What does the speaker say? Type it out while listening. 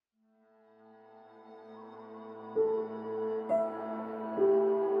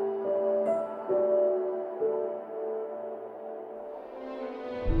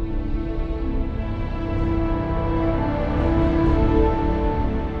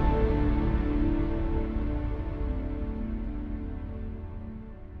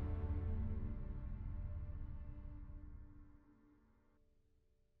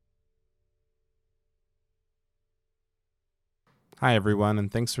Hi, everyone,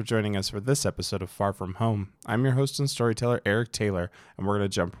 and thanks for joining us for this episode of Far From Home. I'm your host and storyteller, Eric Taylor, and we're going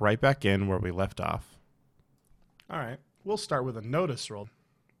to jump right back in where we left off. All right, we'll start with a notice roll.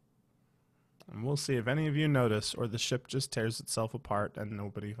 And we'll see if any of you notice or the ship just tears itself apart and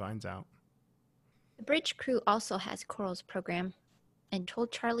nobody finds out. The bridge crew also has Coral's program and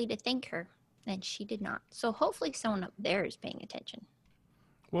told Charlie to thank her, and she did not. So hopefully someone up there is paying attention.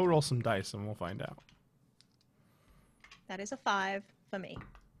 We'll roll some dice and we'll find out. That is a 5 for me.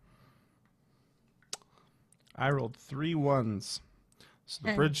 I rolled 3 ones, so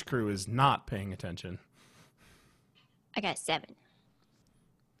the bridge crew is not paying attention. I got 7.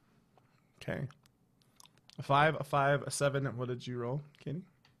 Okay. A 5, a 7, and what did you roll, Katie?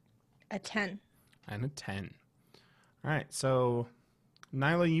 A 10. And a 10. All right, so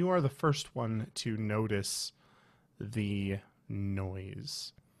Nyla, you are the first one to notice the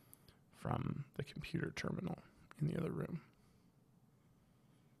noise from the computer terminal in the other room.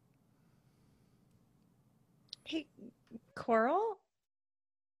 Hey, Coral?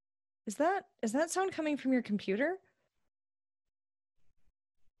 Is that sound coming from your computer?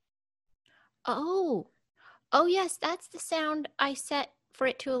 Oh, yes, that's the sound I set for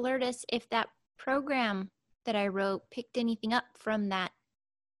it to alert us if that program that I wrote picked anything up from that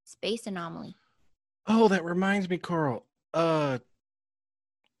space anomaly. Oh, that reminds me, Coral.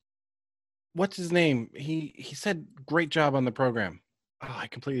 What's his name? He said great job on the program. Oh, I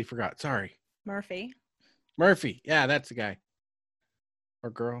completely forgot. Sorry. Murphy. Murphy. Yeah, that's the guy. Or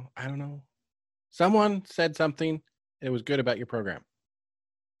girl. I don't know. Someone said something. It was good about your program.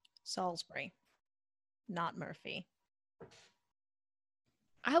 Salisbury. Not Murphy.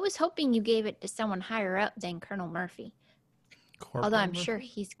 I was hoping you gave it to someone higher up than Colonel Murphy. Although I'm sure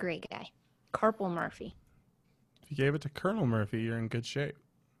he's a great guy. Corporal Murphy. If you gave it to Colonel Murphy, you're in good shape.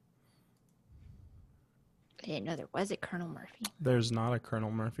 I didn't know there was a Colonel Murphy. There's not a Colonel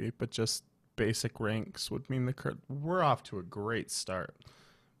Murphy, but just basic ranks would mean we're off to a great start.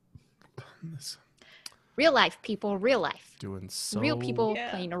 Real life, people, real life. Doing so real people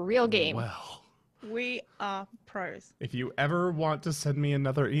playing a real game. well. We are pros. If you ever want to send me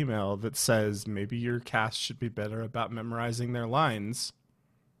another email that says maybe your cast should be better about memorizing their lines.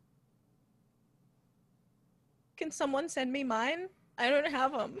 Can someone send me mine? I don't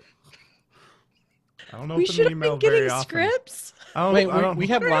have them. I don't open We should the have email been very getting often. scripts. We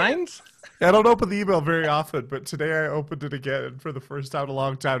have lines? I don't open the email very often, but today I opened it again, and for the first time in a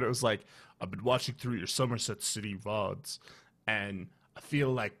long time, it was like, I've been watching through your Somerset City VODs, and I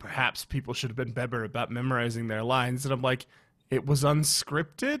feel like perhaps people should have been better about memorizing their lines. And I'm like, it was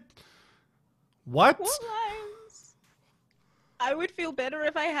unscripted? What? What lines? I would feel better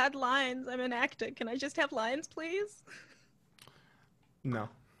if I had lines. I'm an actor. Can I just have lines, please? No.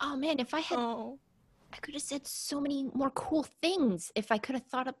 Oh man, if I had, I could have said so many more cool things if I could have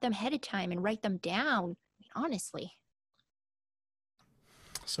thought up them ahead of time and write them down. I mean, honestly.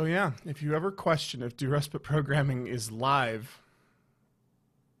 So yeah, if you ever question if Do Respite programming is live,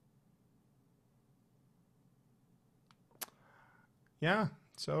 yeah,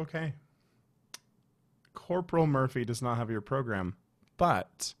 it's okay. Corporal Murphy does not have your program,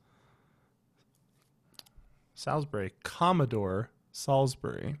 but Salisbury, Commodore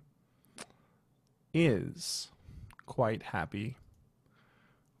Salisbury, is quite happy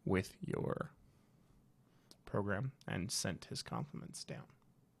with your program and sent his compliments down.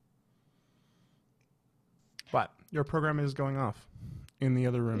 But your program is going off in the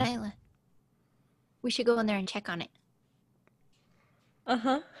other room. Nyla, we should go in there and check on it.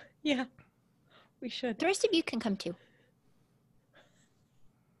 Uh-huh. Yeah, we should. The rest of you can come too.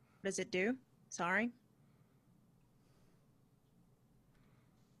 What does it do? Sorry.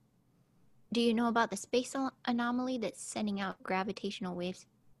 Do you know about the space anomaly that's sending out gravitational waves?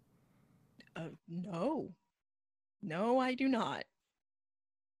 No. No, I do not.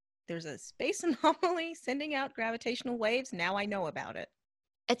 There's a space anomaly sending out gravitational waves. Now I know about it.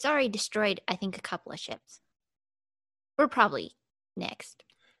 It's already destroyed, I think, a couple of ships. We're probably next.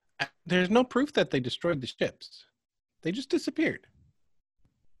 There's no proof that they destroyed the ships. They just disappeared.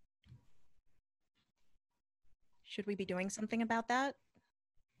 Should we be doing something about that?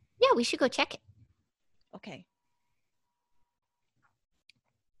 Yeah, we should go check it. Okay.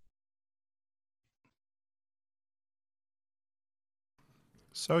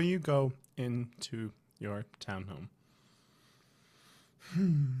 So you go into your townhome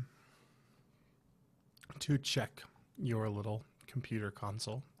to check your little computer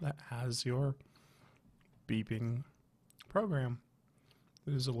console that has your beeping program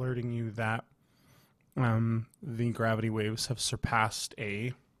that is alerting you that the gravity waves have surpassed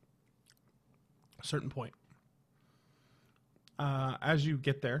a certain point. As you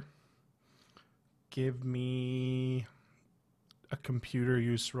get there, give me a computer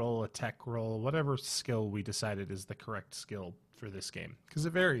use roll, a tech roll, whatever skill we decided is the correct skill for this game, because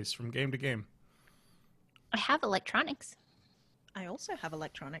it varies from game to game. I have electronics. I also have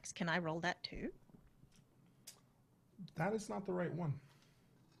electronics. Can I roll that too? That is not the right one.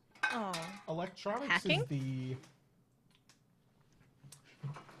 Oh. Electronics Hacking? is the...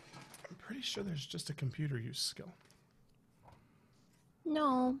 I'm pretty sure there's just a computer use skill.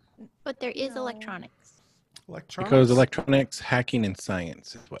 No, but there is No. electronics. Electronics. Because electronics, hacking, and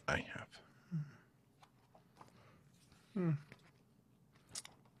science is what I have.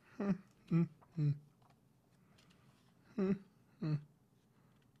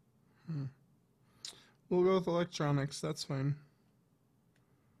 We'll go with electronics. That's fine.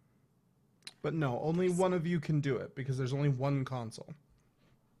 But no, only one of you can do it because there's only one console.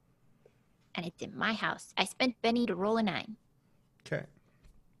 And it's in my house. I spent Benny to roll a 9. Okay.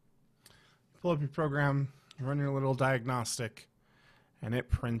 Pull up your program, run your little diagnostic, and it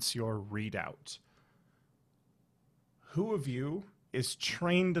prints your readout. Who of you is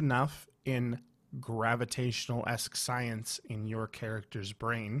trained enough in gravitational-esque science in your character's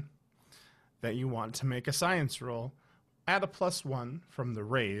brain that you want to make a science roll? Add a +1 from the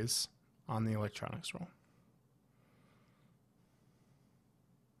raise on the electronics roll.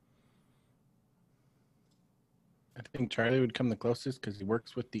 I think Charlie would come the closest because he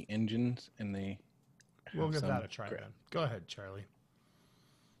works with the engines and they. We'll have give some that a try then. Go ahead, Charlie.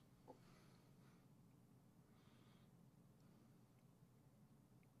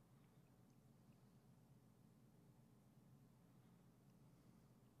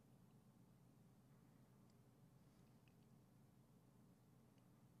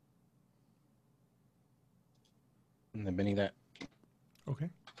 And then Benny that. Okay.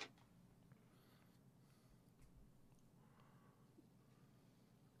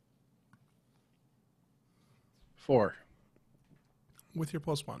 Four. With your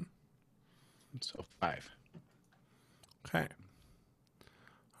 +1. So 5. Okay.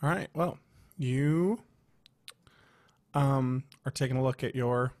 All right. Well, you are taking a look at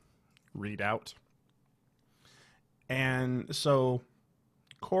your readout. And so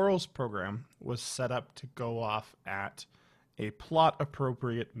Coral's program was set up to go off at a plot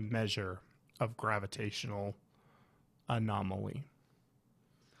appropriate measure of gravitational anomaly.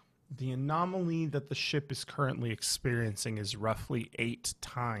 The anomaly that the ship is currently experiencing is roughly 8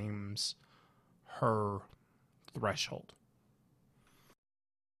 times her threshold.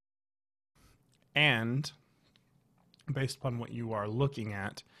 And based upon what you are looking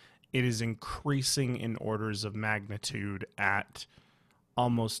at, it is increasing in orders of magnitude at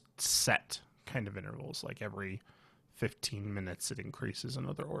almost set kind of intervals. Like every 15 minutes, it increases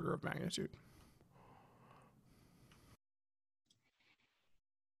another order of magnitude.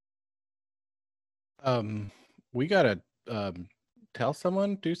 We gotta tell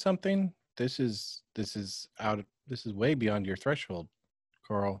someone, do something. This is way beyond your threshold,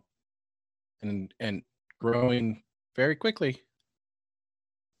 Coral, and growing very quickly.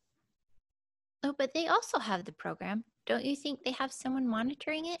 Oh, but they also have the program. Don't you think they have someone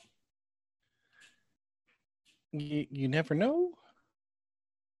monitoring it? You never know.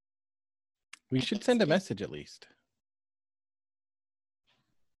 We I should guess send a it is. message at least.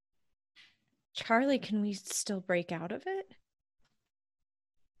 Charlie, can we still break out of it?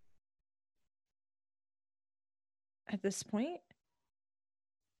 At this point?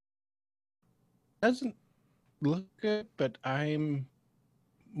 Doesn't look good, but I'm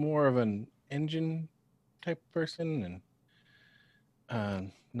more of an engine type person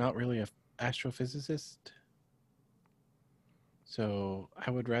and not really a astrophysicist. So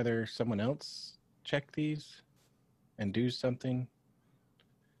I would rather someone else check these and do something.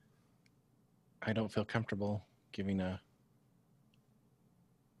 I don't feel comfortable giving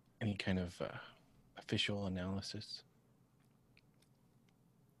any kind of official analysis.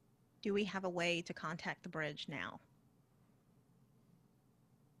 Do we have a way to contact the bridge now?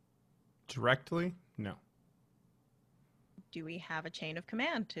 Directly? No. Do we have a chain of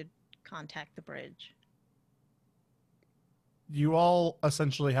command to contact the bridge? You all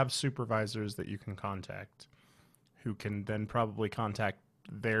essentially have supervisors that you can contact, who can then probably contact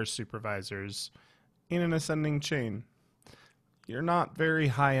their supervisors in an ascending chain. You're not very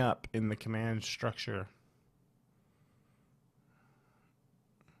high up in the command structure.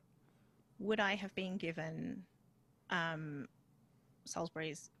 Would I have been given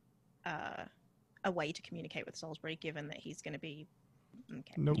Salisbury's a way to communicate with Salisbury, given that he's going to be?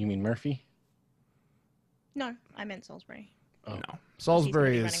 Okay. Nope. You mean Murphy? No, I meant Salisbury. Oh. No. He's going to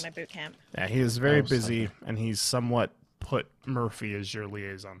Salisbury be is... running my boot camp. Yeah, he is very Oh, busy, Salisbury. and he's somewhat put Murphy as your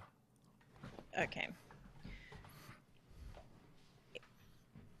liaison. Okay.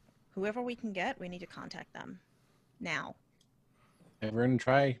 Whoever we can get, we need to contact them now. Everyone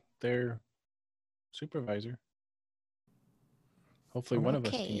try their supervisor. Hopefully one of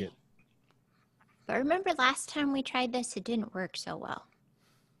us can Okay. get. But remember last time we tried this, it didn't work so well.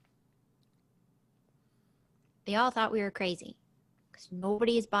 They all thought we were crazy because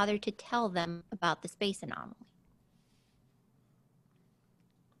nobody has bothered to tell them about the space anomaly.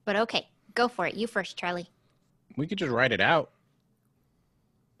 But okay, go for it. You first, Charlie. We could just write it out.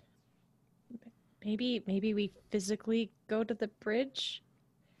 Maybe we physically go to the bridge.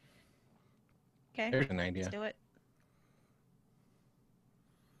 Okay. There's an idea. Let's do it.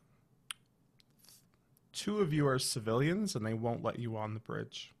 2 of you are civilians, and they won't let you on the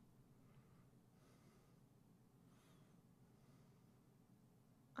bridge.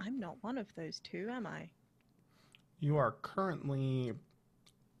 I'm not one of those 2, am I? You are currently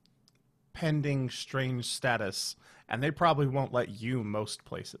pending strange status, and they probably won't let you most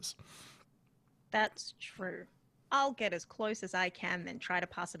places. That's true. I'll get as close as I can, then try to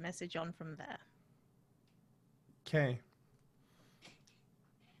pass a message on from there. Okay.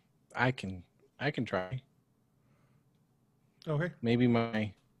 I can try. Okay. Maybe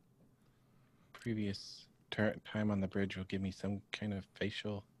my previous time on the bridge will give me some kind of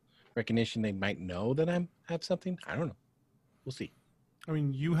facial recognition. They might know that I have something. I don't know. We'll see. I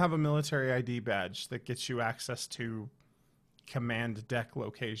mean, you have a military ID badge that gets you access to command deck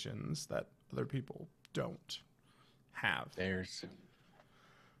locations that other people don't have. There's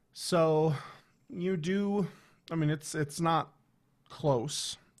So you do, I mean, it's not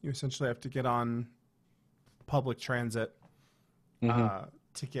close. You essentially have to get on public transit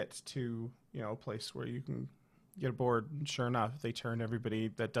to get to, a place where you can get aboard. And sure enough, they turn everybody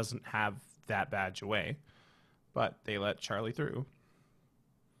that doesn't have that badge away, but they let Charlie through.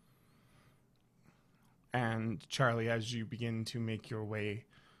 And Charlie, as you begin to make your way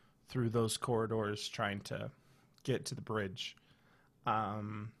through those corridors trying to get to the bridge,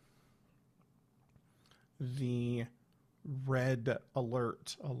 the red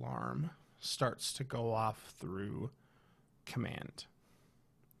alert alarm starts to go off through command.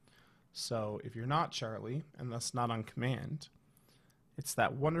 So if you're not Charlie, and thus not on command, it's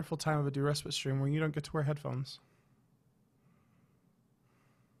that wonderful time of a Do Respite stream where you don't get to wear headphones.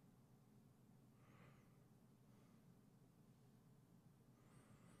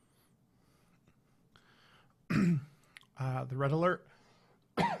 The red alert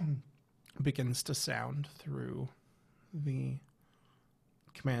begins to sound through the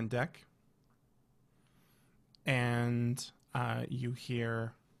command deck, and you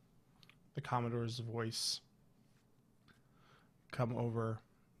hear the Commodore's voice come over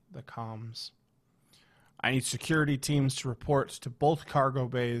the comms. I need security teams to report to both cargo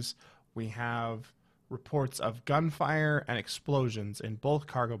bays. We have reports of gunfire and explosions in both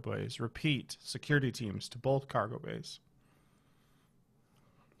cargo bays. Repeat, security teams to both cargo bays.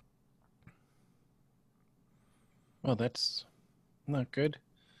 well, that's not good.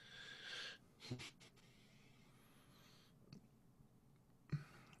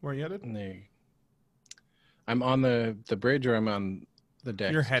 Where are you headed? I'm on the bridge, or I'm on the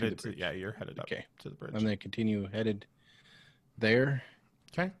deck. You're headed the to, bridge? yeah, you're headed up Okay. to the bridge. I'm gonna continue headed there.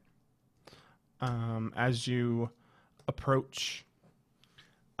 Okay. As you approach,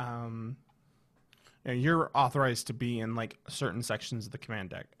 you're authorized to be in like certain sections of the command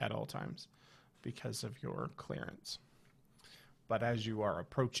deck at all times because of your clearance. But as you are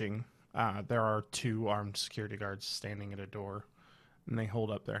approaching, there are 2 armed security guards standing at a door, and they hold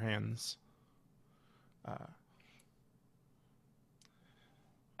up their hands.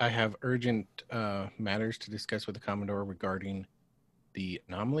 I have urgent matters to discuss with the Commodore regarding the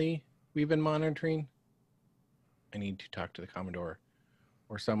anomaly we've been monitoring. I need to talk to the Commodore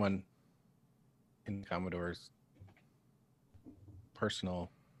or someone in the Commodore's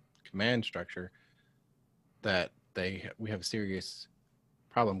personal command structure that we have a serious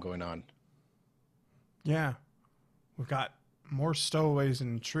problem going on. Yeah. We've got more stowaways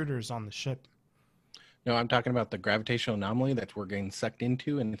and intruders on the ship. No, I'm talking about the gravitational anomaly that we're getting sucked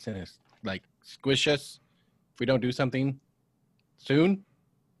into, and it's gonna like squish us if we don't do something soon.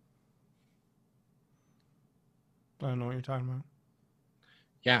 I don't know what you're talking about.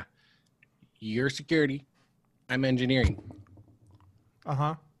 Yeah, you're security. I'm engineering.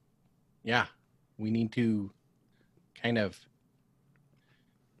 Uh-huh. Yeah, we need to kind of.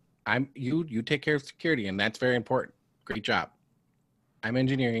 You take care of security, and that's very important. Great job. I'm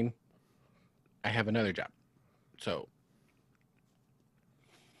engineering. I have another job, so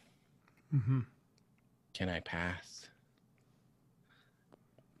Mm-hmm. can I pass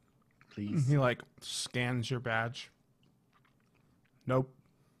please. He like scans your badge. Nope.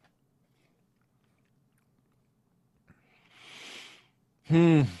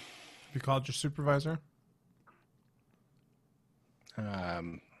 Hmm. Have you called your supervisor?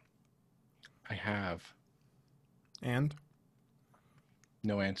 I have And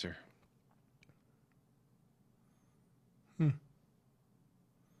no answer.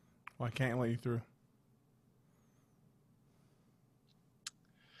 why can't I let you through?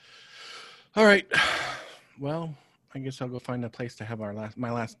 All right. Well, I guess I'll go find a place to have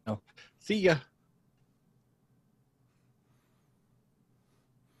my last meal. See ya.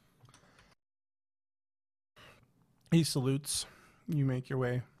 He salutes. You make your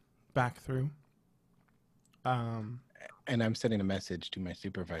way back through. And I'm sending a message to my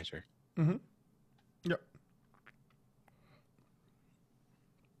supervisor. Mm-hmm. Yep.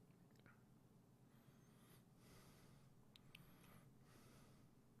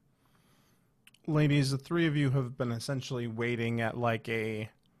 Ladies, the three of you have been essentially waiting at like a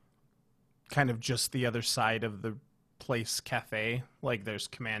kind of just the other side of the place cafe. Like there's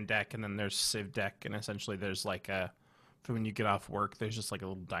command deck and then there's civ deck, and essentially there's like for when you get off work, there's just like a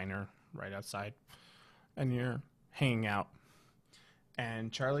little diner right outside, and you're hanging out.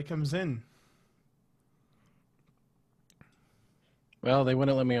 And Charlie comes in. Well, they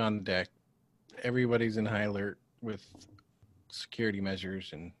wouldn't let me on deck. Everybody's in high alert with security measures,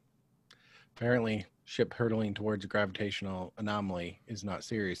 and apparently ship hurtling towards a gravitational anomaly is not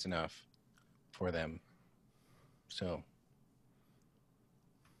serious enough for them. So,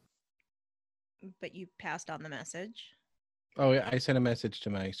 But you passed on the message. oh yeah, I sent a message to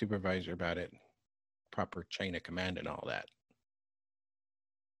my supervisor about it. Proper chain of command and all that.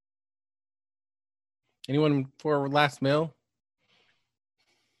 Anyone for last meal?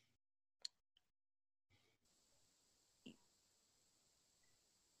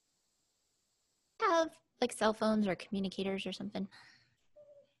 Have like cell phones or communicators or something.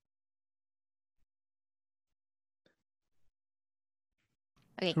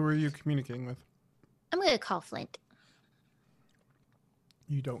 Okay, Who are you communicating with? I'm gonna call Flint.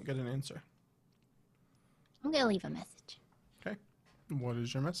 You don't get an answer. I'm gonna leave a message. Okay. What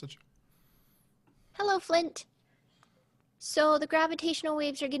is your message? Hello, Flint. So the gravitational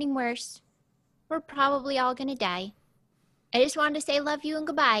waves are getting worse. We're probably all gonna die. I just wanted to say love you and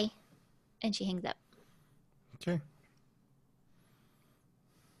goodbye. And she hangs up. Okay.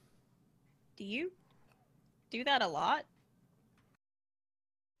 Do you do that a lot?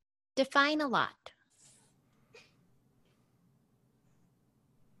 Define a lot.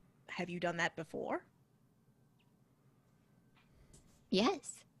 Have you done that before?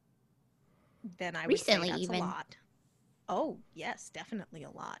 Yes. Then I would Recently, say that's even. a lot. Oh, yes, definitely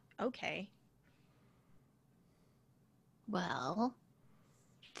a lot. Okay. Well,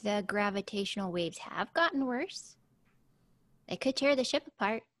 the gravitational waves have gotten worse. They could tear the ship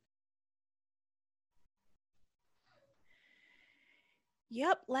apart.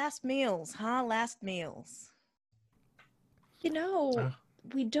 Yep, last meals, huh? Last meals. You know, Uh.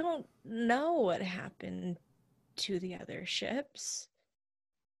 we don't know what happened to the other ships.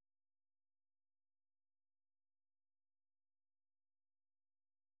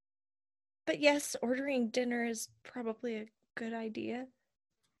 But yes, ordering dinner is probably a good idea.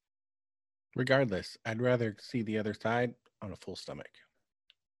 Regardless, I'd rather see the other side on a full stomach.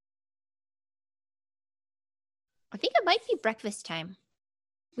 I think it might be breakfast time.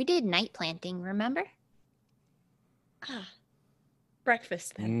 We did night planting, remember? Ah,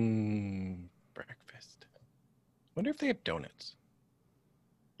 breakfast then. Breakfast. Wonder if they have donuts.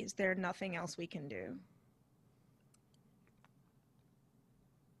 Is there nothing else we can do?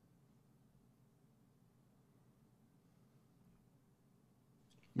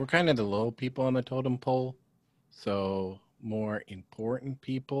 We're kind of the low people on the totem pole, so more important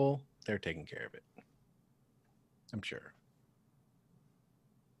people, they're taking care of it. I'm sure.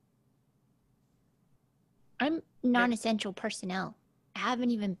 I'm non-essential personnel. I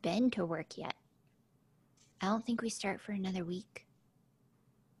haven't even been to work yet. I don't think we start for another week.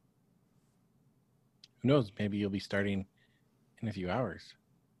 Who knows? Maybe you'll be starting in a few hours.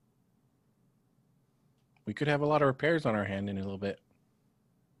 We could have a lot of repairs on our hand in a little bit.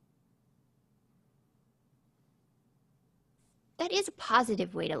 That is a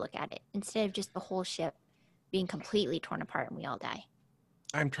positive way to look at it, instead of just the whole ship being completely torn apart and we all die.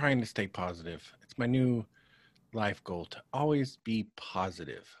 I'm trying to stay positive. It's my new life goal to always be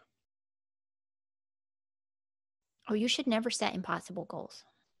positive. Oh, you should never set impossible goals.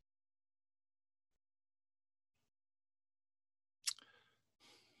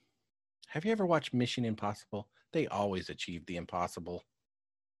 Have you ever watched Mission Impossible? They always achieve the impossible.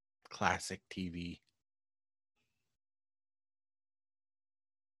 classic TV.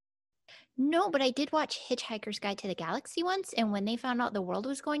 No, but I did watch Hitchhiker's Guide to the Galaxy once, and when they found out the world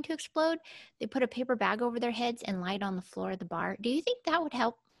was going to explode, they put a paper bag over their heads and lied on the floor of the bar. Do you think that would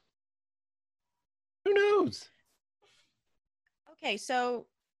help? Who knows? Okay, so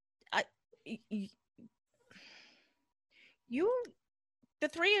I, y- y- you, the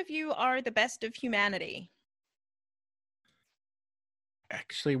three of you are the best of humanity.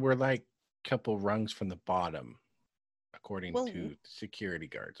 Actually, we're like a couple rungs from the bottom, according Well, to security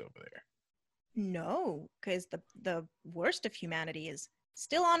guards over there. No, because the worst of humanity is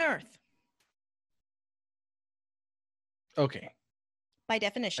still on Earth Okay. by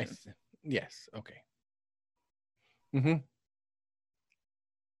definition. Yes. Okay. Mm-hmm.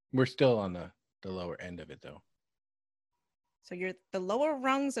 We're still on the lower end of it, though. So you're the lower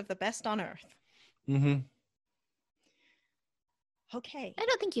rungs of the best on Earth. Mm-hmm. Okay. I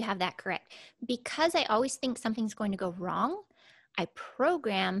don't think you have that correct. Because I always think something's going to go wrong, I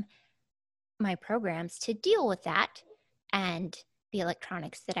program my programs to deal with that and the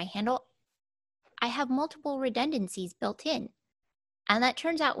electronics that I handle. I have multiple redundancies built in. And that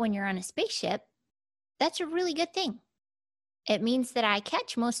turns out when you're on a spaceship, that's a really good thing. It means that I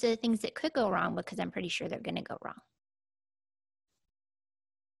catch most of the things that could go wrong because I'm pretty sure they're going to go wrong.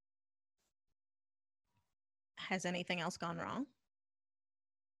 Has anything else gone wrong?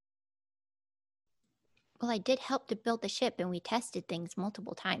 Well, I did help to build the ship and we tested things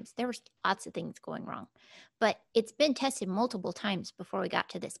multiple times. There was lots of things going wrong, but it's been tested multiple times before we got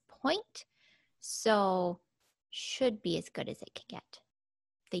to this point. So should be as good as it can get.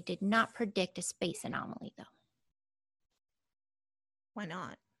 They did not predict a space anomaly though. Why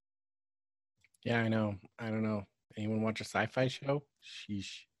not? Yeah, I know. I don't know. Anyone watch a sci-fi show?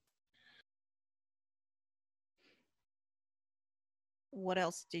 Sheesh. What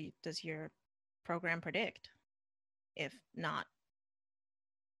else does your program predict? If not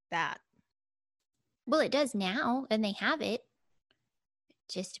that. Well, it does now and they have it. It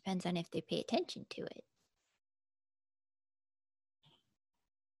just depends on if they pay attention to it.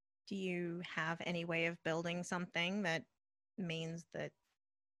 Do you have any way of building something that means that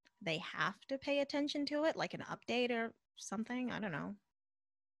they have to pay attention to it, like an update or something? I don't know.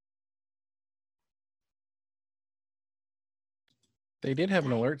 They did have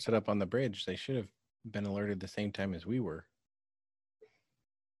an alert set up on the bridge. They should have been alerted the same time as we were.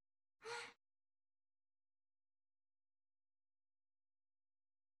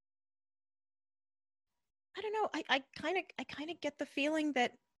 I don't know. I kind of get the feeling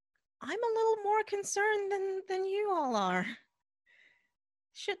that I'm a little more concerned than you all are.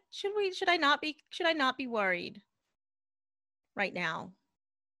 Should I not be worried right now?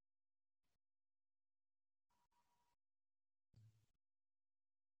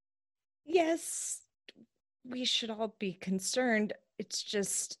 Yes, we should all be concerned. It's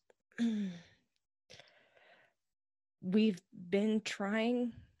just we've been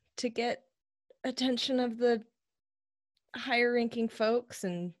trying to get attention of the higher ranking folks,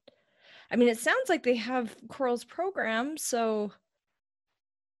 and I mean, it sounds like they have Coral's program, so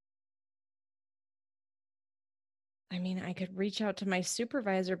I mean, I could reach out to my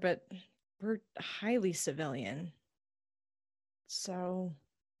supervisor, but we're highly civilian. So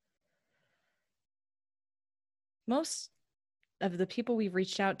most of the people we've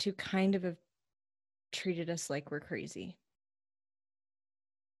reached out to kind of have treated us like we're crazy.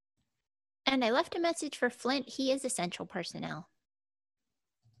 And I left a message for Flint. He is essential personnel.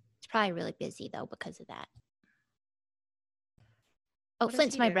 He's probably really busy though because of that. Oh, What does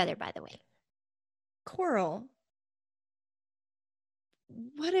Flint's he my do? brother, by the way. Coral,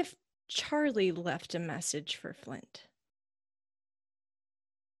 what if Charlie left a message for Flint?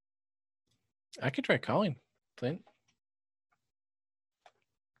 I could try calling Flint.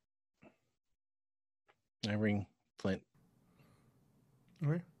 I ring Flint.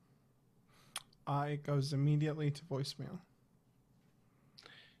 Okay. It goes immediately to voicemail.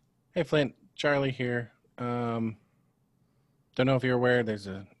 Hey, Flint. Charlie here. Don't know if you're aware, there's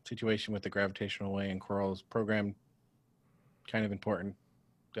a situation with the gravitational wave and Coral's program. Kind of important.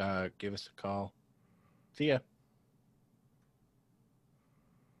 Give us a call. See ya.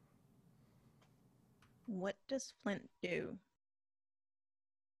 What does Flint do?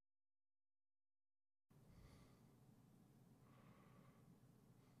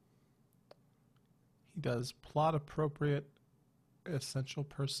 He does plot appropriate essential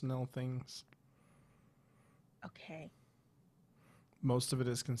personnel things. Okay. Most of it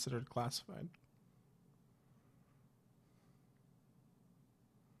is considered classified.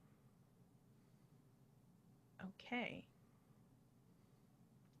 Okay.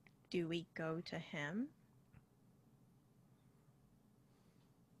 Do we go to him?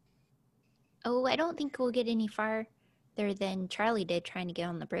 Oh, I don't think we'll get any farther than Charlie did trying to get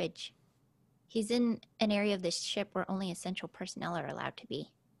on the bridge. He's in an area of the ship where only essential personnel are allowed to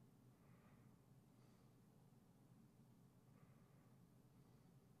be.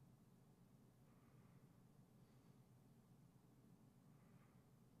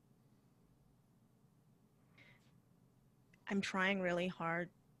 I'm trying really hard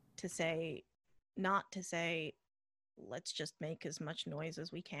to say, not to say, let's just make as much noise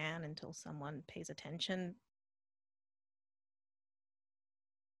as we can until someone pays attention.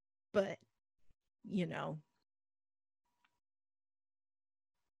 But, you know,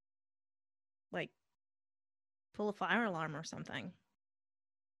 like, pull a fire alarm or something.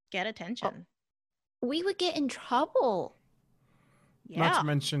 Get attention. We would get in trouble. Yeah. Not to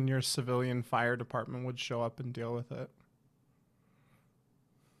mention your civilian fire department would show up and deal with it.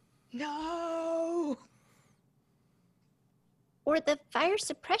 No. Or the fire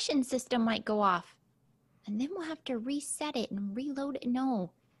suppression system might go off. And then we'll have to reset it and reload it.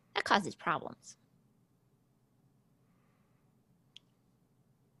 No, that causes problems.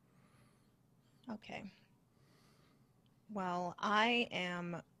 Okay. Well, I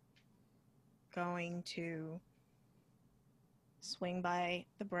am going to swing by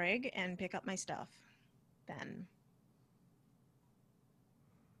the brig and pick up my stuff then.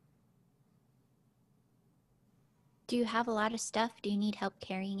 Do you have a lot of stuff? Do you need help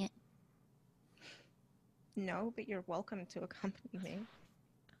carrying it? No, but you're welcome to accompany me.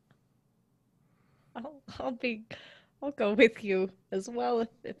 I'll go with you as well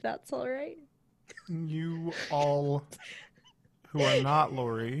if that's all right. You all who are not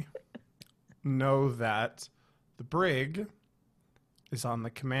Lori know that the brig is on the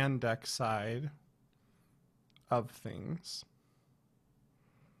command deck side of things,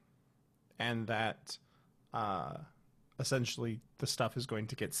 and that essentially the stuff is going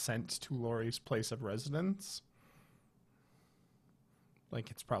to get sent to Lori's place of residence. Like,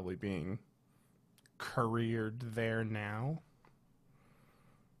 it's probably being couriered there now.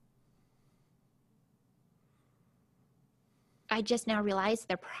 I just now realized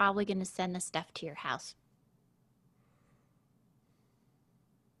they're probably going to send the stuff to your house.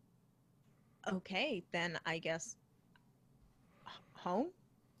 Okay, then I guess home?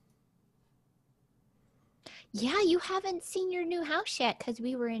 Yeah, you haven't seen your new house yet because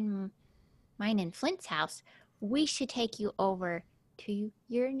we were in mine and Flint's house. We should take you over to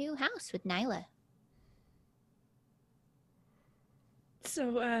your new house with Nyla.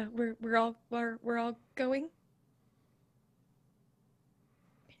 So we're all going?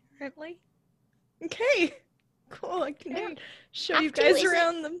 Apparently. Okay. Cool. I can Yeah. show you After, guys is it-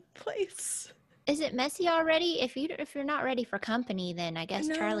 around the place. Is it messy already? If you're not ready for company, then I guess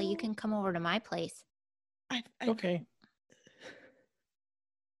Charlie, you No. can come over to my place. Okay.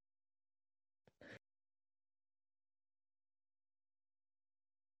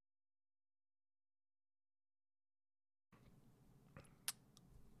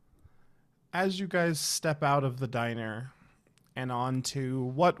 As you guys step out of the diner and onto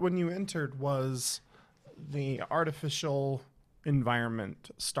what, when you entered, was the artificial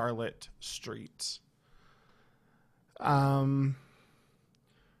environment, starlit street.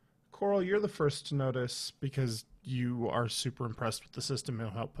 Coral, you're the first to notice because you are super impressed with the system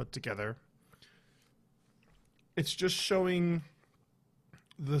he'll help put together. It's just showing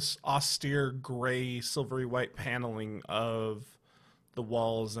this austere gray, silvery white paneling of the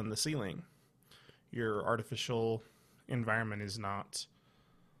walls and the ceiling. Your artificial environment is not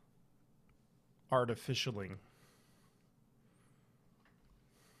artificialing.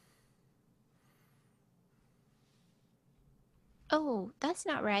 Oh, that's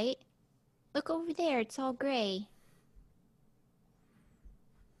not right. Look over there, it's all gray.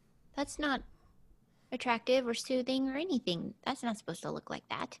 That's not attractive or soothing or anything. That's not supposed to look like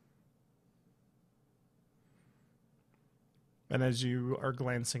that. And as you are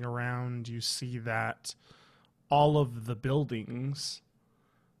glancing around, you see that all of the buildings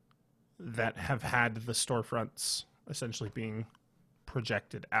that have had the storefronts essentially being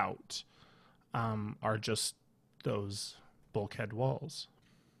projected out are just those bulkhead walls.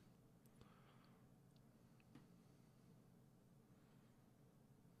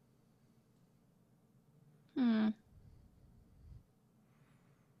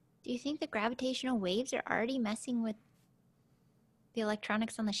 Do you think the gravitational waves are already messing with the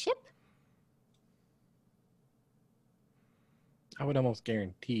electronics on the ship? I would almost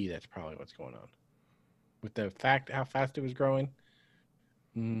guarantee that's probably what's going on. With the fact how fast it was growing.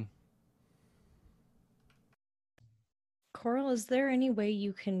 Coral, is there any way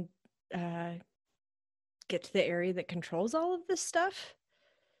you can get to the area that controls all of this stuff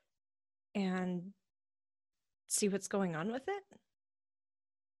and see what's going on with it?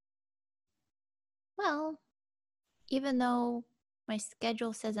 Well, even though my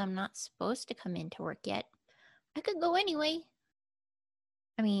schedule says I'm not supposed to come into work yet, I could go anyway.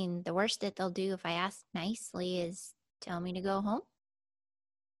 I mean, the worst that they'll do if I ask nicely is tell me to go home.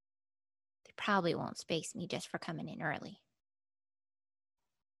 They probably won't space me just for coming in early.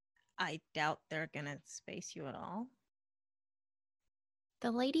 I doubt they're gonna space you at all.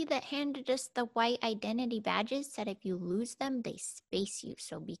 The lady that handed us the white identity badges said if you lose them, they space you,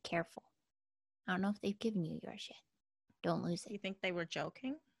 so be careful. I don't know if they've given you yours yet. Don't lose Do you it. think they were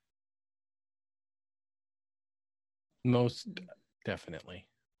joking? Most definitely.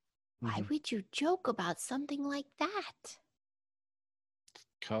 Why Mhm. would you joke about something like that?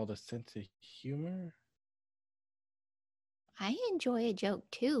 Called a sense of humor. I enjoy a joke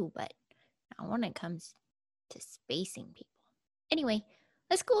too, but not when it comes to spacing people. Anyway,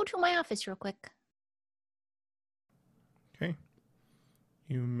 let's go to my office real quick. Okay.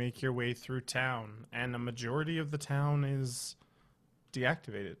 You make your way through town, and a majority of the town is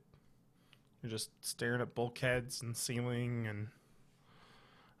deactivated. You're just staring at bulkheads and ceiling, and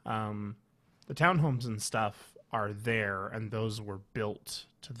the townhomes and stuff are there, and those were built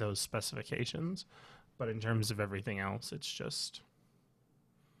to those specifications. But in terms of everything else, it's just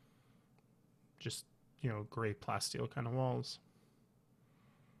gray plasteel kind of walls.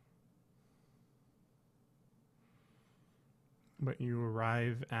 But you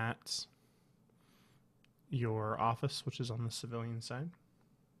arrive at your office, which is on the civilian side.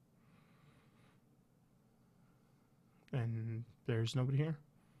 And there's nobody here.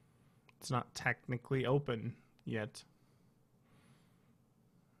 It's not technically open yet,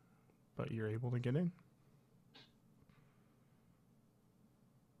 but you're able to get in.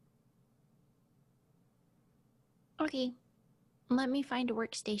 Okay, let me find a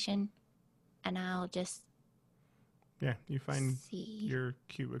workstation, and I'll just Yeah, you find see. your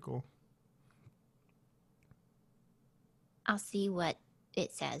cubicle. I'll see what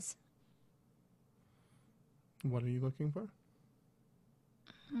it says. What are you looking for?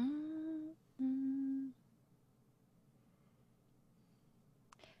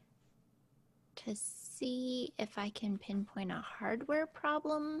 To see if I can pinpoint a hardware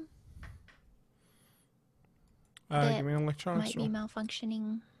problem that Give me an electronics might be roll.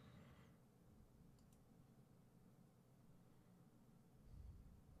 malfunctioning.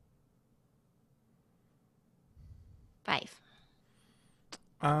 Five.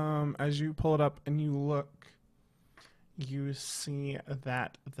 As you pull it up and you look, you see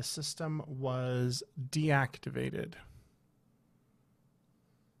that the system was deactivated.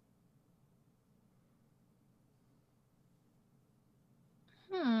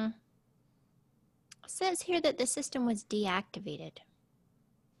 It says here that the system was deactivated.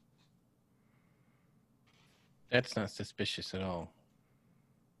 That's not suspicious at all.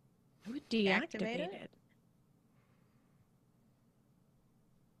 Who Deactivate deactivated?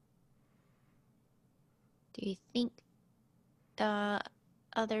 Do you think the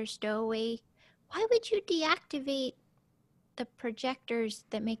other stowaway... Why would you deactivate the projectors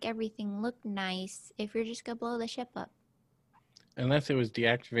that make everything look nice if you're just going to blow the ship up? Unless it was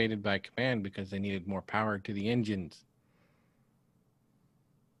deactivated by command because they needed more power to the engines.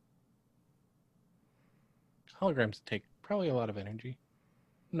 Holograms take probably a lot of energy.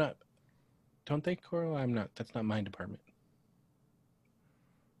 Don't they, Coral? I'm not. That's not my department.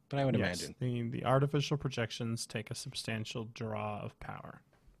 But I would imagine. The artificial projections take a substantial draw of power.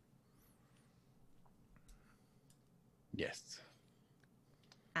 Yes.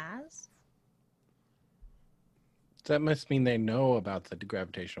 As? That must mean they know about the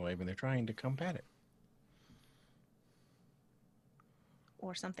gravitational wave and they're trying to combat it.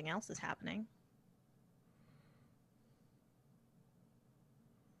 Or something else is happening.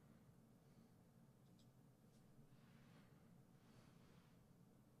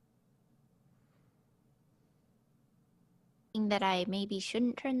 That I maybe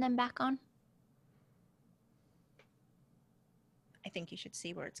shouldn't turn them back on? I think you should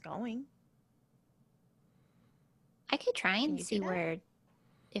see where it's going. I could try Can and you do see that? where,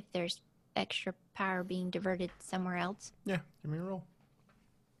 if there's extra power being diverted somewhere else. Yeah, give me a roll.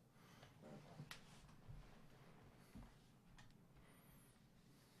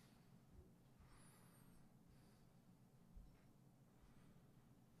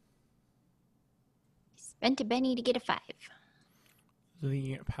 Spent a penny to get a 5.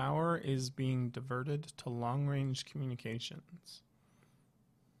 The power is being diverted to long-range communications.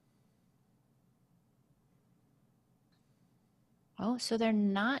 Oh, so they're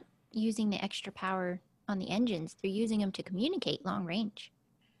not using the extra power on the engines. They're using them to communicate long range.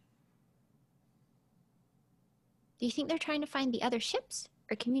 Do you think they're trying to find the other ships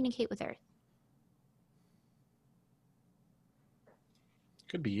or communicate with Earth?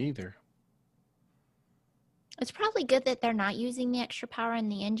 Could be either. It's probably good that they're not using the extra power on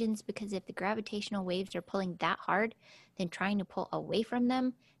the engines, because if the gravitational waves are pulling that hard, then trying to pull away from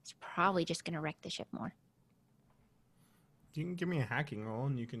them is probably just going to wreck the ship more. You can give me a hacking roll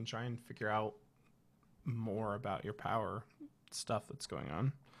and you can try and figure out more about your power stuff that's going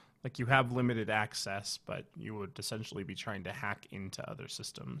on. Like, you have limited access, but you would essentially be trying to hack into other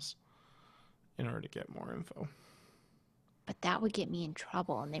systems in order to get more info. But that would get me in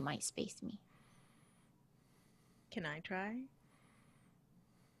trouble and they might space me. Can I try?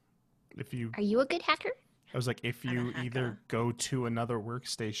 If you, Are you a good hacker? I was like, if I'm a you either hacker. go to another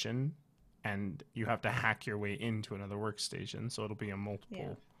workstation and you have to hack your way into another workstation, so it'll be a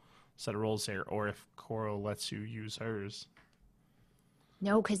multiple set of rolls here, or if Coral lets you use hers.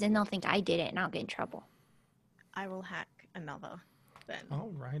 No, because then they'll think I did it and I'll get in trouble. I will hack another then.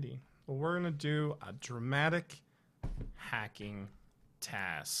 Alrighty. Well, we're going to do a dramatic hacking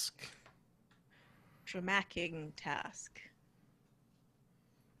task. Dramatic task.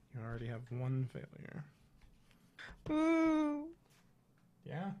 You already have one failure. Boo!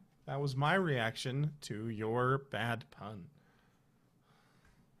 Yeah, that was my reaction to your bad pun.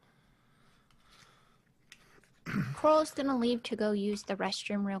 Coral's gonna leave to go use the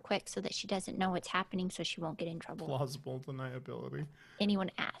restroom real quick so that she doesn't know what's happening, so she won't get in trouble. Plausible deniability. Anyone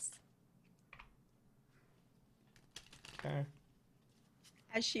asks. Okay.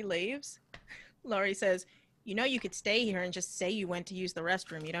 As she leaves, Laurie says, "You know, you could stay here and just say you went to use the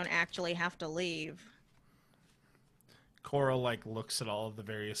restroom. You don't actually have to leave." Coral, like, looks at all of the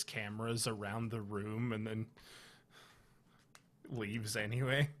various cameras around the room and then leaves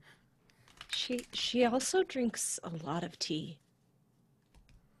anyway. She also drinks a lot of tea.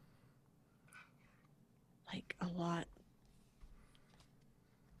 Like a lot.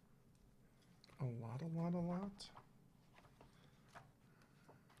 A lot.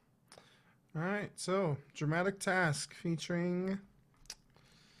 All right, so dramatic task featuring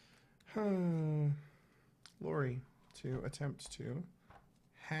Lori to attempt to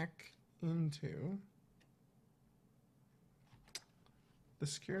hack into the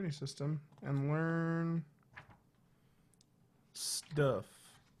security system and learn stuff.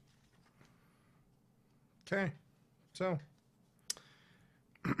 Okay, so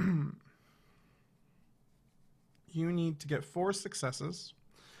you need to get 4 successes,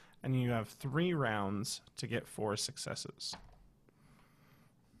 and you have 3 rounds to get 4 successes.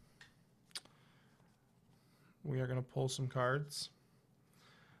 We are going to pull some cards.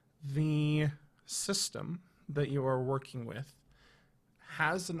 The system that you are working with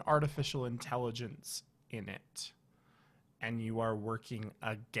has an artificial intelligence in it, and you are working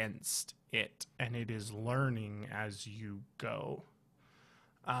against it, and it is learning as you go.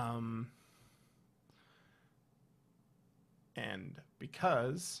 And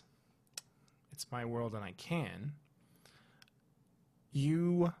because it's my world and I can,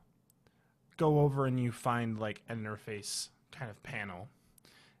 you go over and you find like an interface kind of panel,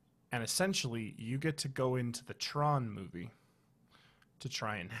 and essentially you get to go into the Tron movie to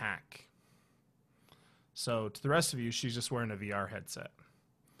try and hack. So to the rest of you, she's just wearing a VR headset.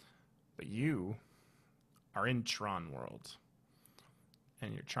 But you are in Tron world,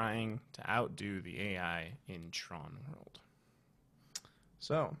 and you're trying to outdo the AI in Tron world.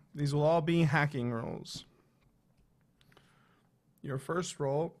 So these will all be hacking rolls. Your first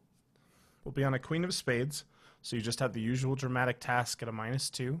roll will be on a Queen of Spades, so you just have the usual dramatic task at a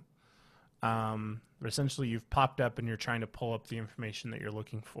 -2. But essentially you've popped up and you're trying to pull up the information that you're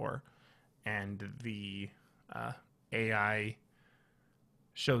looking for, and the AI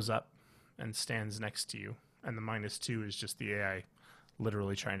shows up and stands next to you, and the -2 is just the AI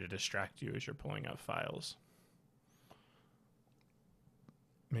literally trying to distract you as you're pulling out files.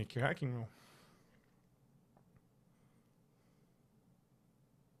 Make your hacking roll.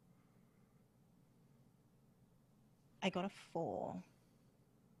 I got a 4.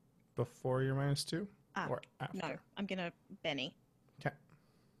 Before your -2? Or after? No, I'm gonna Benny. Okay.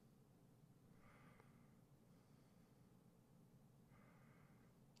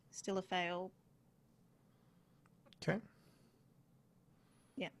 Still a fail. Okay.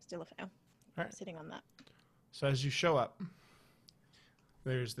 Yeah, still a fail. All right. Sitting on that. So as you show up,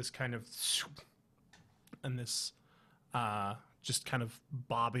 there's this kind of and this just kind of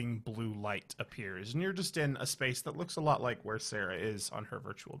bobbing blue light appears, and you're just in a space that looks a lot like where Sarah is on her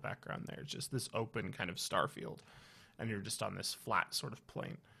virtual background there. It's just this open kind of star field, and you're just on this flat sort of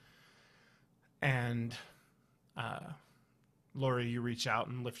plane. And Lori, you reach out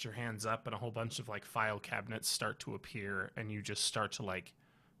and lift your hands up, and a whole bunch of like file cabinets start to appear, and you just start to like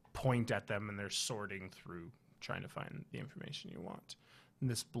point at them, and they're sorting through trying to find the information you want. And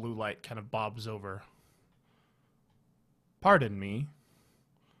this blue light kind of bobs over. Pardon me.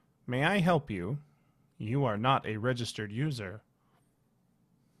 May I help you? You are not a registered user.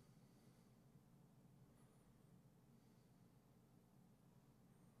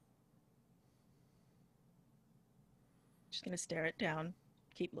 Just gonna stare it down.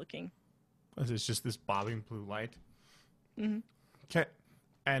 Keep looking. It's just this bobbing blue light. Mm-hmm. Okay.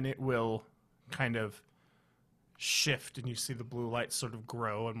 And it will kind of shift, and you see the blue light sort of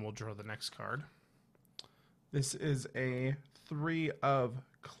grow, and we'll draw the next card. This is a 3 of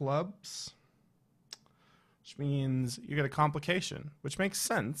clubs, which means you get a complication, which makes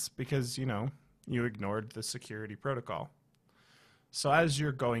sense because, you know, you ignored the security protocol. So as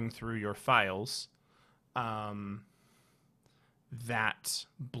you're going through your files, that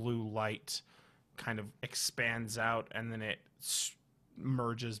blue light kind of expands out, and then it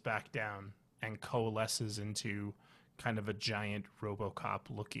merges back down and coalesces into kind of a giant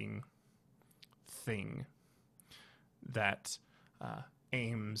RoboCop-looking thing that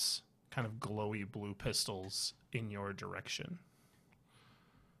aims kind of glowy blue pistols in your direction.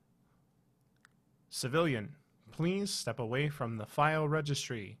 Civilian, please step away from the file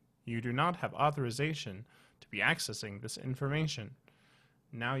registry. You do not have authorization to be accessing this information.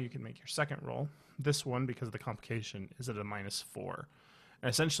 Now you can make your second roll. This one, because of the complication, is at a -4. And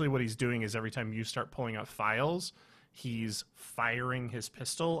essentially what he's doing is every time you start pulling up files, he's firing his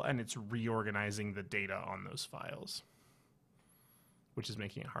pistol, and it's reorganizing the data on those files, which is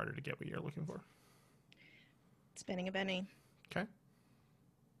making it harder to get what you're looking for. Spinning a Benny. Okay.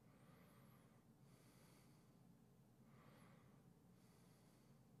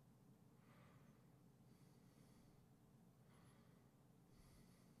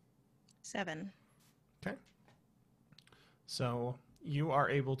 Seven. Okay. So you are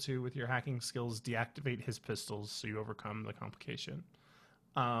able to, with your hacking skills, deactivate his pistols, so you overcome the complication.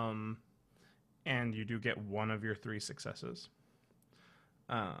 And you do get one of your 3 successes.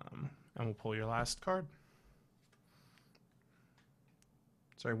 And we'll pull your last card.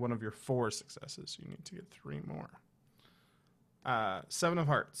 Sorry, one of your 4 successes. You need to get 3 more. 7 of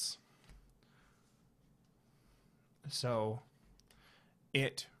hearts. So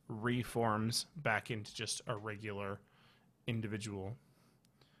it reforms back into just a regular individual.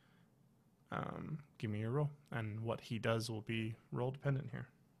 Give me your roll, and what he does will be roll dependent here.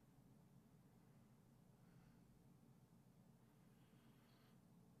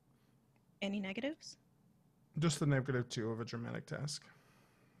 Any negatives? Just the -2 of a dramatic task.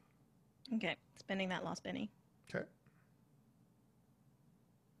 Okay. Spending that lost Benny. Okay.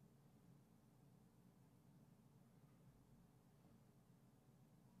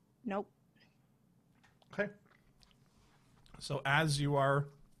 Nope. Okay. So as you are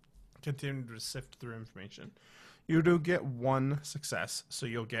continuing to sift through information, you do get 1 success, so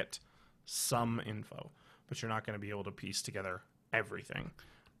you'll get some info, but you're not going to be able to piece together everything.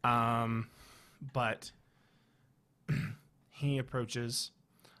 But he approaches,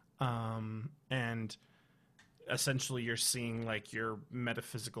 and essentially you're seeing like your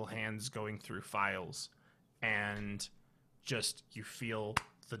metaphysical hands going through files, and just you feel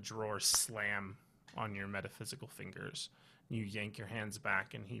the drawer slam on your metaphysical fingers. You yank your hands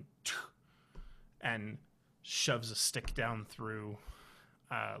back, and he and shoves a stick down through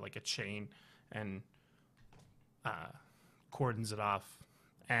like a chain and cordons it off,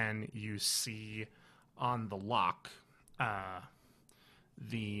 and you see on the lock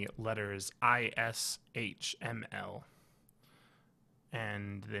the letters ISHML,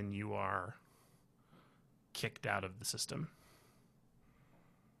 and then you are kicked out of the system.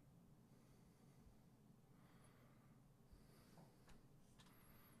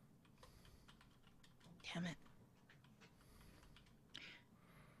 Damn it.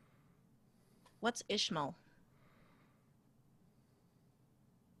 What's Ishmael?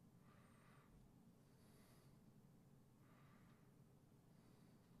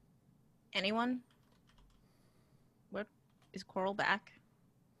 Anyone? What is Coral back?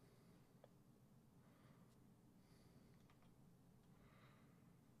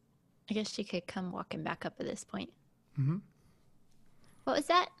 I guess she could come walking back up at this point. Mm-hmm. What was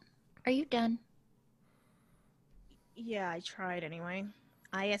that? Are you done? Yeah, I tried anyway.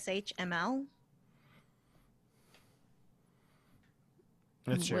 ISHML?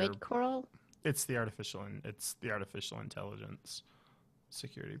 It's Wood coral? it's the artificial intelligence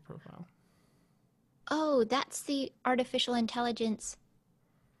security profile. Oh, that's the artificial intelligence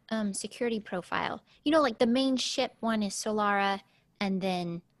security profile. You know, like the main ship one is Solara, and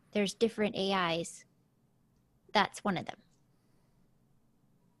then there's different AIs. That's one of them.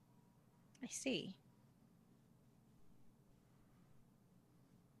 I see.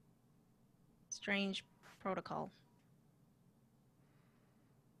 Strange protocol.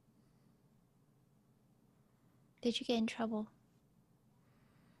 Did you get in trouble?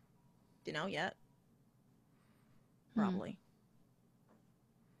 Do you know yet? Hmm. Probably.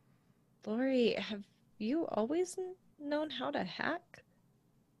 Lori, have you always known how to hack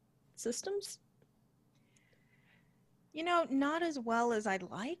systems? You know, not as well as I'd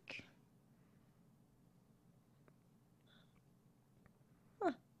like. Huh.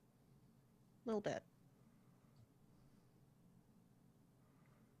 A little bit.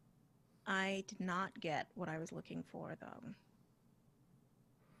 I did not get what I was looking for, though.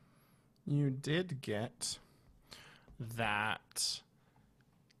 You did get that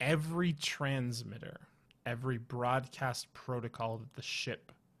every transmitter, every broadcast protocol that the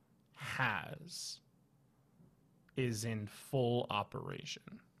ship has is in full operation.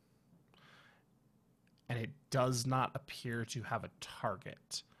 And it does not appear to have a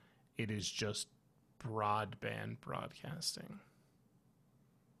target. It is just broadband broadcasting.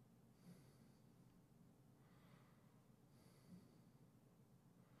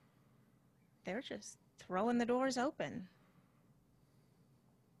 They're just throwing the doors open.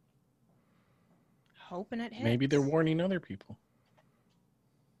 Hoping it hits. Maybe they're warning other people.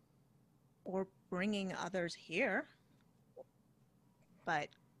 Or bringing others here. But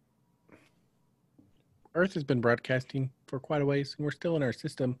Earth has been broadcasting for quite a ways, and we're still in our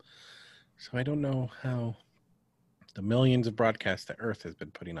system. So I don't know how the millions of broadcasts that Earth has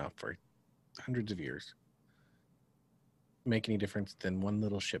been putting off for hundreds of years make any difference than one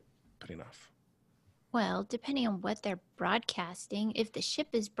little ship putting off. Well, depending on what they're broadcasting, if the ship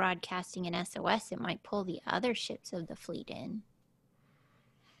is broadcasting an SOS, it might pull the other ships of the fleet in.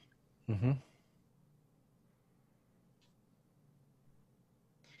 Mm-hmm.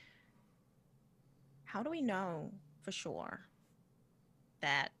 how do we know for sure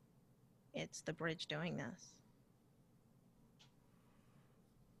that it's the bridge doing this?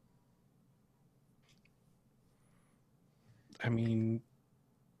 I mean,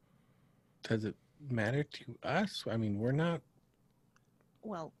 does it matter to us? I mean, we're not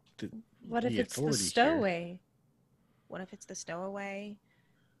Well, What if the it's the authority here. stowaway? what if it's the stowaway?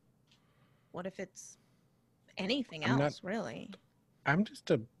 What if it's anything I'm not- else, really? I'm just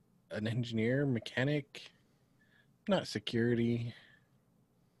an engineer, mechanic, not security.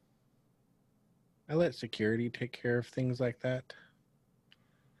 I let security take care of things like that.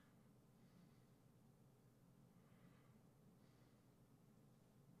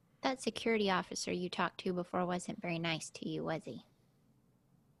 That security officer you talked to before wasn't very nice to you, was he?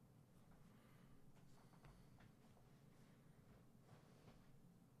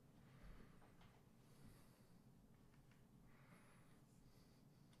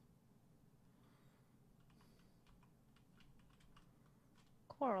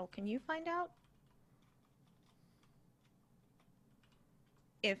 Coral, can you find out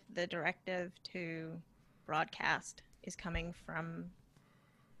if the directive to broadcast is coming from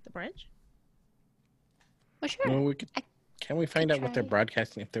the bridge? Well, sure. Well, we could. I Can we find could out what they're try.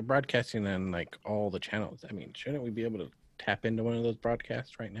 broadcasting? If they're broadcasting on like all the channels, I mean, shouldn't we be able to tap into one of those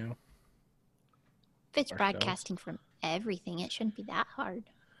broadcasts right now? If it's ourselves. broadcasting from everything, it shouldn't be that hard.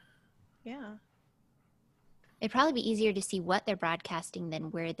 Yeah. It'd probably be easier to see what they're broadcasting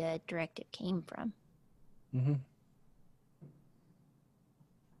than where the directive came from. Mm-hmm.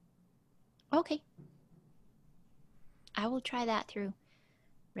 Okay. I will try that through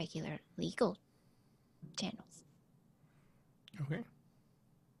regular legal channels. Okay.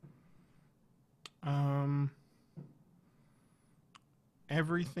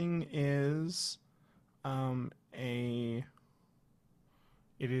 Everything is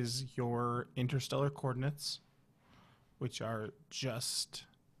it is your interstellar coordinates, which are just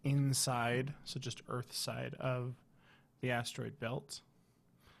inside, so just Earth side of the asteroid belt,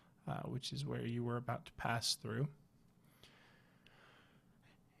 which is where you were about to pass through.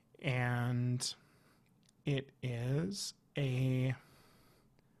 And it is a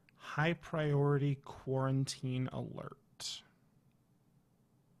high priority quarantine alert.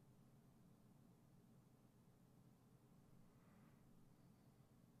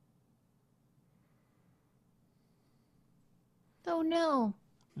 Oh no.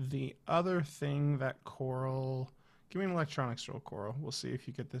 The other thing that Coral... Give me an electronics roll, Coral. We'll see if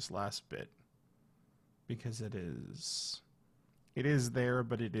you get this last bit. Because it is there,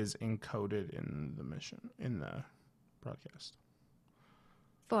 but it is encoded in the mission, in the broadcast.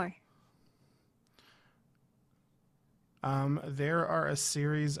 4. There are a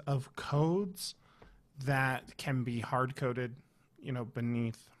series of codes that can be hard-coded,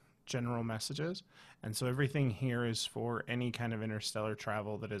 beneath general messages. And so everything here is for any kind of interstellar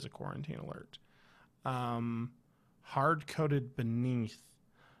travel that is a quarantine alert. Hard-coded beneath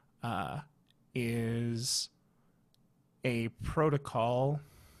is a protocol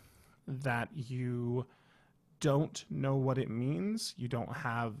that you don't know what it means. You don't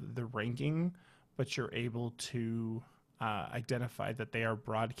have the ranking, but you're able to identify that they are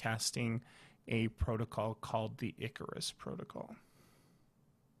broadcasting a protocol called the Icarus Protocol.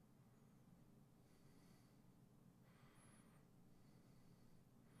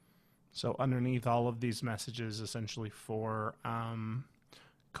 So underneath all of these messages, essentially for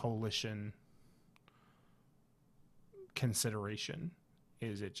coalition consideration,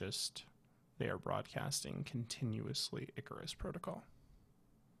 is it just they are broadcasting continuously Icarus Protocol.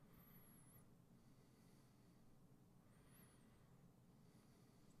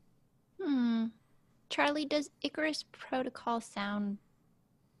 Charlie, does Icarus Protocol sound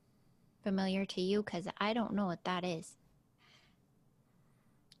familiar to you? Because I don't know what that is.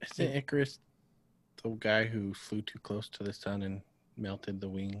 Isn't Icarus the guy who flew too close to the sun and melted the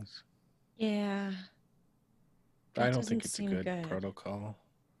wings? Yeah. I That don't think doesn't it's a seem good good. protocol.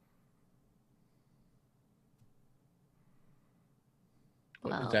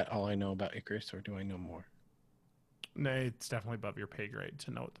 Well, Is that all I know about Icarus, or do I know more? No, it's definitely above your pay grade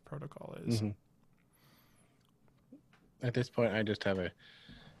to know what the protocol is. Mhm. At this point, I just have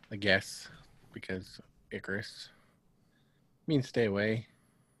a guess, because Icarus means stay away,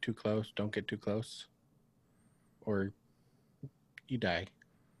 too close, don't get too close, or you die.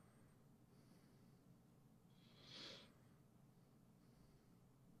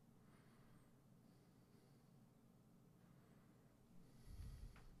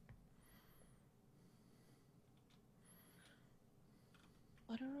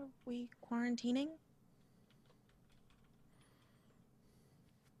 What are we quarantining?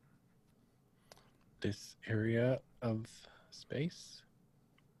 This area of space?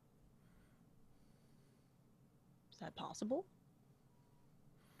 Is that possible?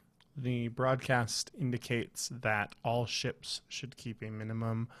 The broadcast indicates that all ships should keep a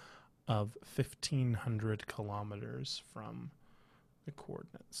minimum of 1,500 kilometers from the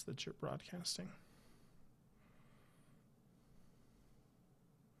coordinates that you're broadcasting.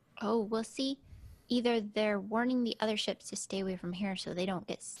 oh, we'll see. Either they're warning the other ships to stay away from here so they don't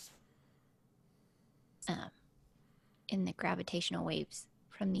get in the gravitational waves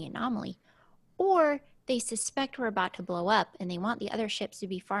from the anomaly, or they suspect we're about to blow up and they want the other ships to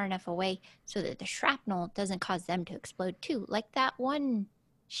be far enough away so that the shrapnel doesn't cause them to explode too, like that one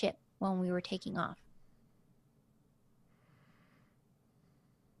ship when we were taking off.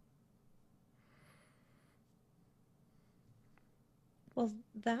 Well,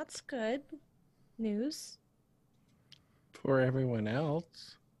 that's good news. For everyone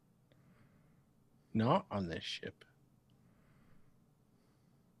else, not on this ship.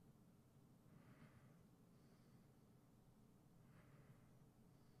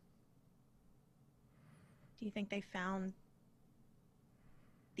 Do you think they found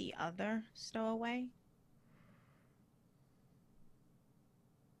the other stowaway?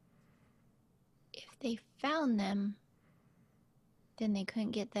 If they found them, then they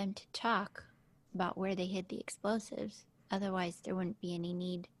couldn't get them to talk about where they hid the explosives. Otherwise, there wouldn't be any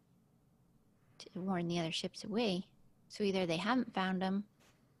need to warn the other ships away. So either they haven't found them,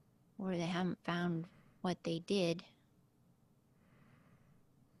 or they haven't found what they did.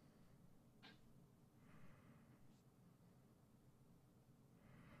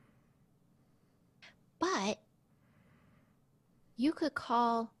 But you could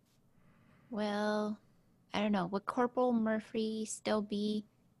call, well, I don't know, would Corporal Murphy still be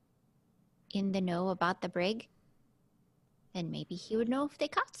in the know about the brig? Then maybe he would know if they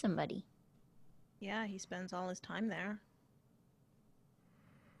caught somebody. Yeah, he spends all his time there.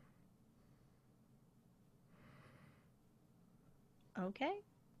 Okay.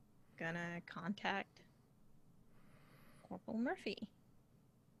 Gonna contact Corporal Murphy.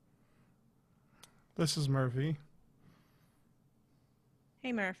 This is Murphy.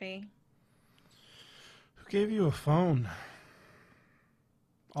 Hey, Murphy. Who gave you a phone?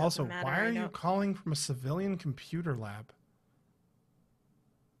 Doesn't Also, matter, why I are you don't- calling from a civilian computer lab?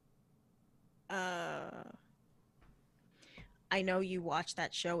 I know you watched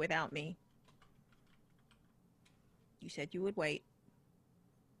that show without me. You said you would wait.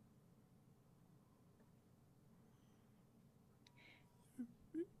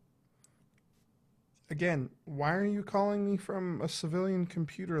 Again, why are you calling me from a civilian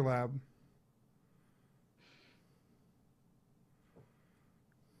computer lab?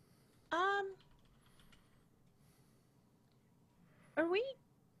 Are we?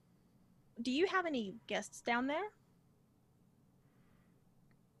 Do you have any guests down there?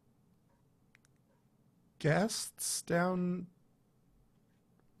 Guests down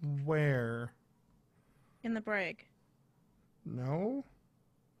where? In the brig? No?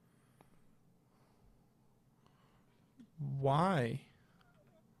 Why?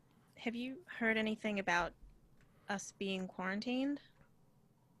 Have you heard anything about us being quarantined?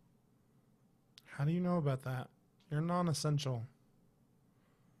 How do you know about that? You're non-essential.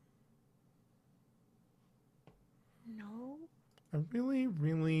 No. I really,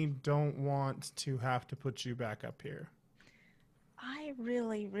 really don't want to have to put you back up here. I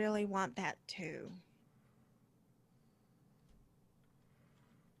really, really want that too.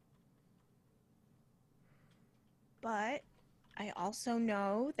 But I also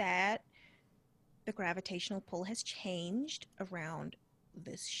know that the gravitational pull has changed around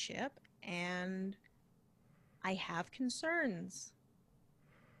this ship, and I have concerns.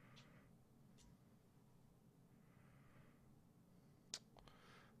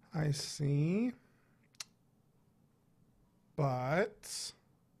 I see. But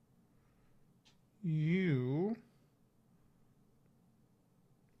you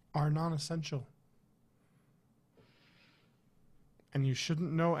are non-essential. And you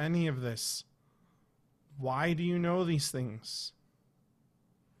shouldn't know any of this. Why do you know these things?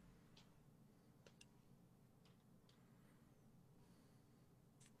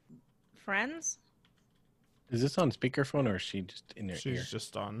 Friends? Is this on speakerphone or is she just in her She's ear?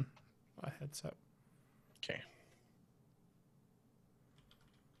 just on a headset. Okay.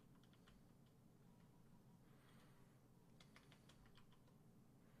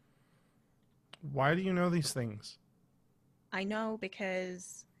 Why do you know these things? I know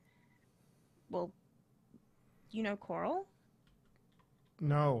because, well, you know Coral?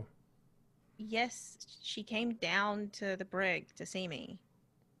 No. Yes, she came down to the brig to see me.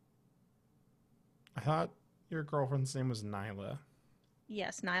 I thought your girlfriend's name was Nyla.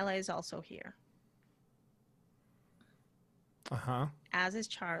 Yes, Nyla is also here, Uh-huh. as is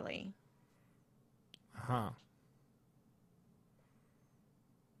Charlie. Uh-huh.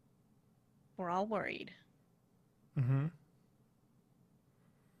 We're all worried. Mm-hmm.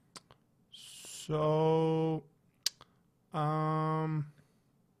 So,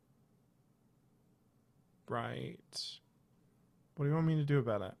 right. What do you want me to do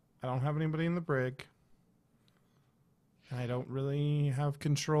about it? I don't have anybody in the brig. And I don't really have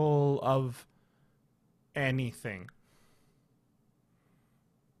control of anything.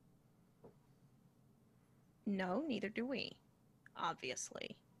 No, neither do we,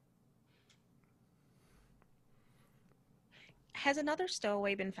 obviously. Has another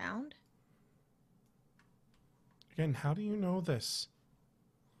stowaway been found? Again, how do you know this?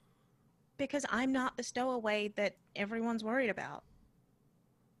 Because I'm not the stowaway that everyone's worried about.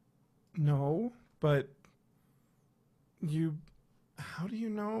 No, but you... How do you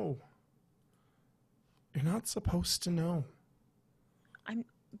know? You're not supposed to know.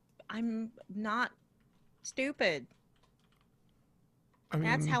 I'm not stupid. I mean,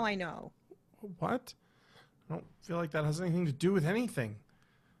 That's how I know. What? I don't feel like that has anything to do with anything.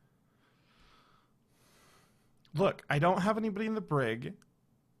 Look, I don't have anybody in the brig.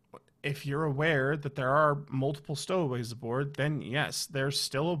 If you're aware that there are multiple stowaways aboard, then yes, they're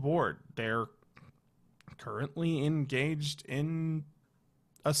still aboard. They're currently engaged in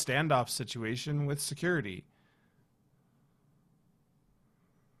a standoff situation with security.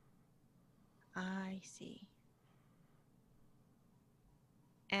 I see.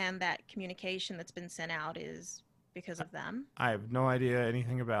 And that communication that's been sent out is because of them? I have no idea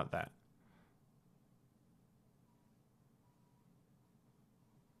anything about that.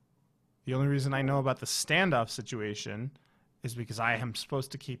 The only reason I know about the standoff situation is because I am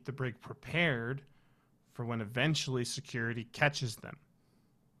supposed to keep the brig prepared for when eventually security catches them.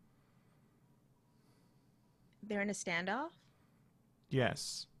 They're in a standoff?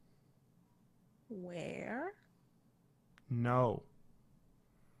 Yes. Where? No.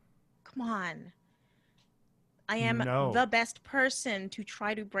 Come on. I am No. the best person to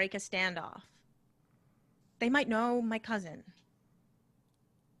try to break a standoff. They might know my cousin.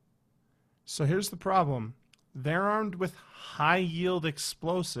 So here's the problem. They're armed with high-yield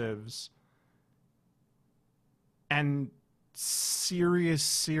explosives and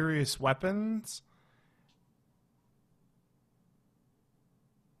serious weapons.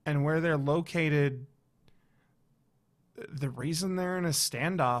 And where they're located, the reason they're in a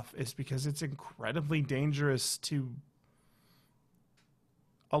standoff is because it's incredibly dangerous to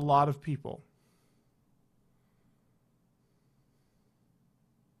a lot of people.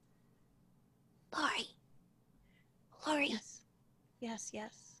 Lori, Yes.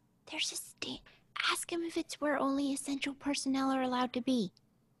 there's a ask him if it's where only essential personnel are allowed to be.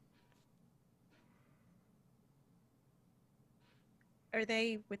 Are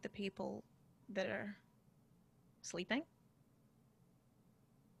they with the people that are sleeping?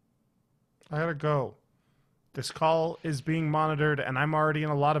 I gotta go. This call is being monitored, and I'm already in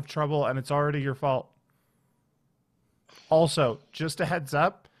a lot of trouble, and it's already your fault. Also, just a heads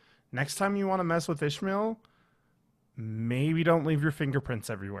up, next time you want to mess with Ishmael, maybe don't leave your fingerprints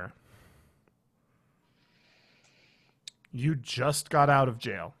everywhere. You just got out of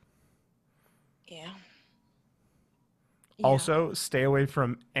jail. Yeah. Also, stay away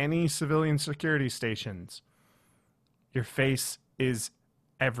from any civilian security stations. Your face is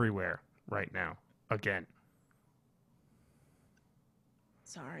everywhere right now. Again.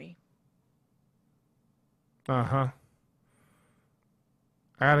 Sorry. Uh-huh.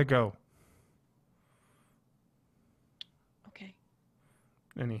 I gotta go. Okay.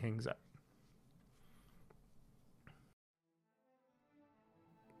 And he hangs up.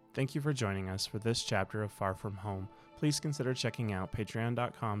 Thank you for joining us for this chapter of Far From Home. Please consider checking out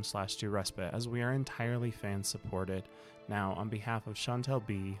patreon.com/DoRespite as we are entirely fan-supported. Now, on behalf of Chantel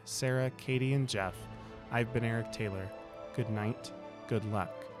B., Sarah, Katie, and Jeff, I've been Eric Taylor. Good night, good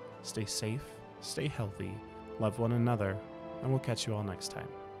luck. Stay safe, stay healthy, love one another, and we'll catch you all next time.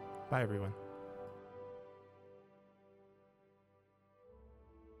 Bye, everyone.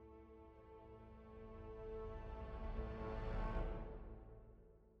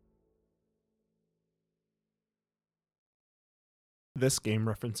 This game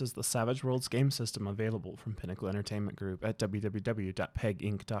references the Savage Worlds game system available from Pinnacle Entertainment Group at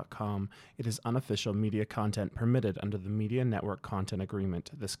www.peginc.com. It is unofficial media content permitted under the Media Network Content Agreement.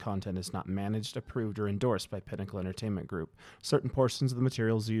 This content is not managed, approved, or endorsed by Pinnacle Entertainment Group. Certain portions of the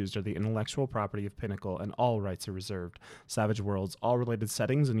materials used are the intellectual property of Pinnacle, and all rights are reserved. Savage Worlds, all related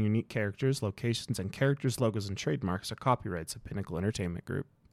settings and unique characters, locations, and characters, logos, and trademarks are copyrights of Pinnacle Entertainment Group.